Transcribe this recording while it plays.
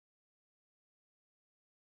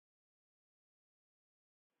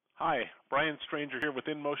Hi, Brian Stranger here with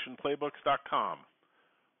InMotionPlaybooks.com.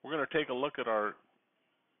 We're going to take a look at our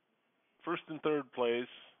first and third plays,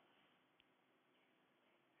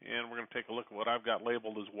 and we're going to take a look at what I've got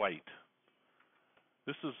labeled as white.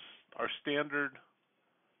 This is our standard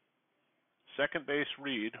second base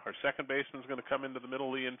read. Our second baseman is going to come into the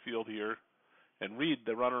middle of the infield here and read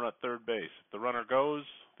the runner at third base. If the runner goes,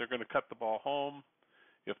 they're going to cut the ball home.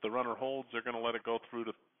 If the runner holds, they're going to let it go through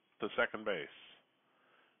to second base.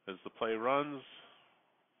 As the play runs,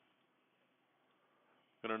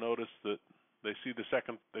 you're going to notice that they see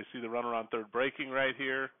the runner on third breaking right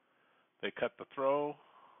here. They cut the throw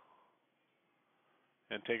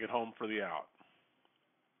and take it home for the out.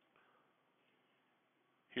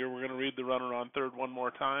 Here we're going to read the runner on third one more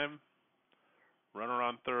time. Runner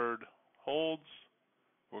on third holds.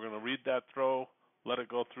 We're going to read that throw, let it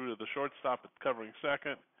go through to the shortstop at covering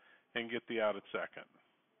second, and get the out at second.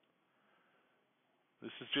 This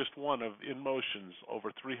is just one of InMotion's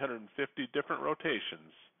over 350 different rotations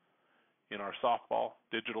in our softball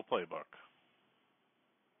digital playbook.